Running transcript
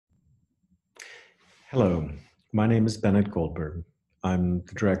Hello, my name is Bennett Goldberg. I'm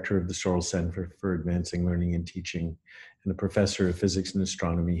the director of the Sorrell Center for Advancing Learning and Teaching and a professor of physics and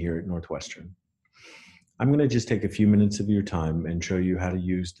astronomy here at Northwestern. I'm going to just take a few minutes of your time and show you how to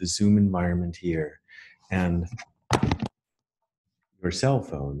use the Zoom environment here and your cell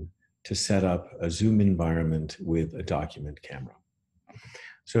phone to set up a Zoom environment with a document camera.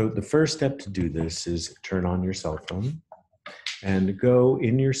 So the first step to do this is turn on your cell phone and go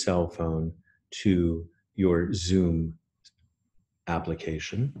in your cell phone to your Zoom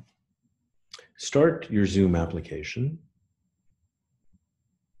application. Start your Zoom application.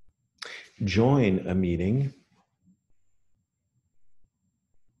 Join a meeting.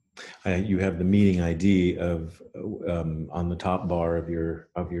 You have the meeting ID of on the top bar of your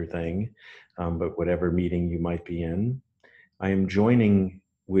thing, but whatever meeting you might be in. I am joining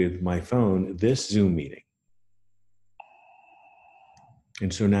with my phone this Zoom meeting.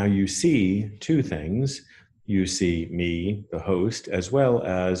 And so now you see two things. You see me, the host, as well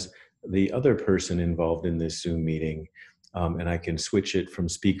as the other person involved in this Zoom meeting. And I can switch it from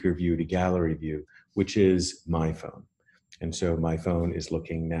speaker view to gallery view, which is my phone. And so my phone is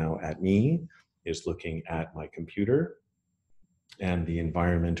looking now at me, is looking at my computer and the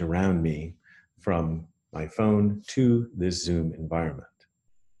environment around me from my phone to this Zoom environment.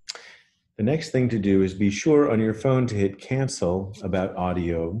 The next thing to do is be sure on your phone to hit cancel about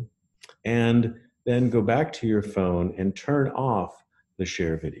audio and then go back to your phone and turn off the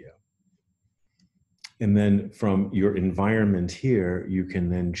share video. And then from your environment here, you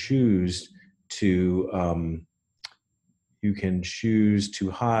can then choose to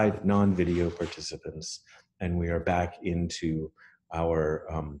hide non-video participants, and we are back into our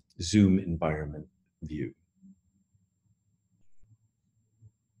Zoom environment view.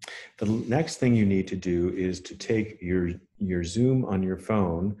 The next thing you need to do is to take your Zoom on your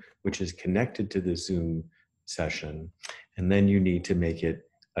phone, which is connected to the Zoom session, and then you need to make it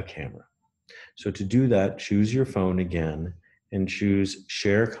a camera. So to do that, choose your phone again and choose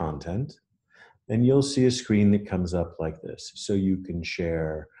Share Content. And you'll see a screen that comes up like this. So you can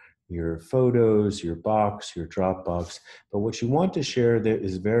share your photos, your box, your Dropbox, but what you want to share there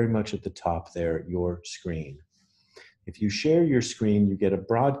is very much at the top there, your screen. If you share your screen, you get a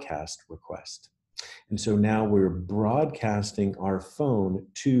broadcast request. And so now we're broadcasting our phone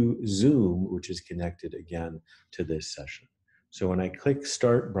to Zoom, which is connected again to this session. So when I click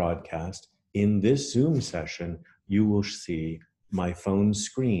Start Broadcast, in this Zoom session, you will see my phone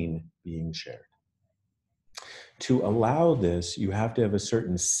screen being shared. To allow this, you have to have a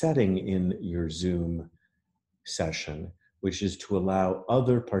certain setting in your Zoom session, which is to allow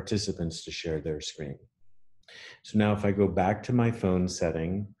other participants to share their screen. So now if I go back to my phone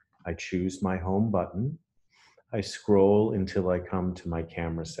setting, I choose my home button, I scroll until I come to my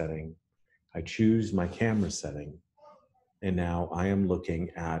camera setting, I choose my camera setting, and now I am looking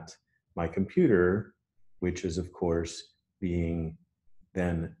at my computer, which is of course being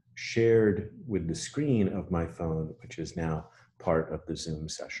then shared with the screen of my phone, which is now part of the Zoom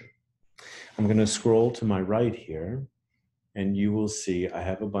session. I'm going to scroll to my right here, and you will see I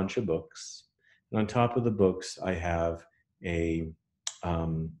have a bunch of books. And on top of the books, I have a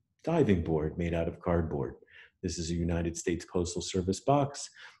diving board made out of cardboard. This is a United States Postal Service box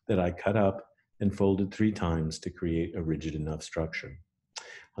that I cut up and folded 3 times to create a rigid enough structure.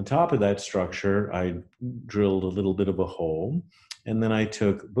 On top of that structure, I drilled a little bit of a hole, and then I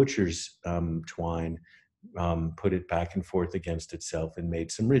took butcher's twine, put it back and forth against itself, and made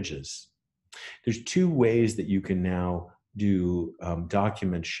some ridges. There's 2 ways that you can now do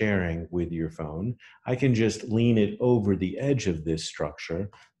document sharing with your phone. I can just lean it over the edge of this structure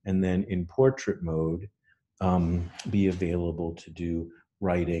and then in portrait mode be available to do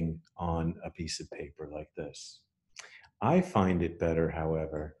writing on a piece of paper like this. I find it better,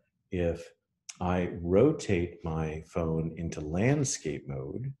 however, if I rotate my phone into landscape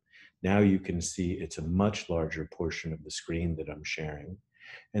mode. Now you can see it's a much larger portion of the screen that I'm sharing.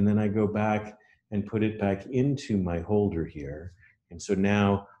 And then I go back and put it back into my holder here. And so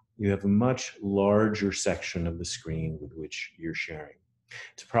now you have a much larger section of the screen with which you're sharing.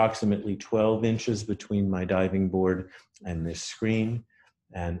 It's approximately 12 inches between my diving board and this screen.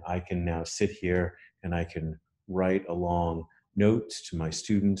 And I can now sit here and I can write along notes to my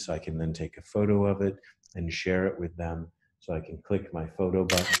students. I can then take a photo of it and share it with them. So I can click my photo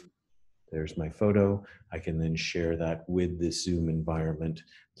button. There's my photo. I can then share that with this Zoom environment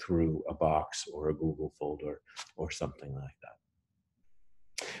through a box or a Google folder or something like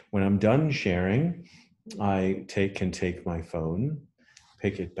that. When I'm done sharing, I can take my phone,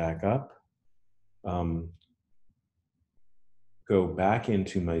 pick it back up, go go back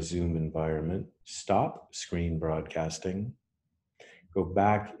into my Zoom environment, stop screen broadcasting, go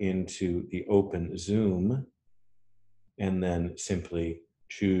back into the open Zoom, and then simply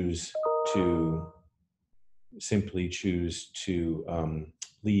choose to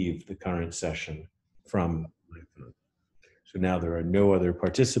leave the current session from my phone. So now there are no other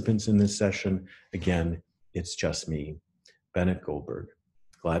participants in this session. Again, it's just me, Bennett Goldberg.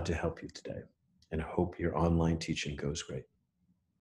 Glad to help you today, and hope your online teaching goes great.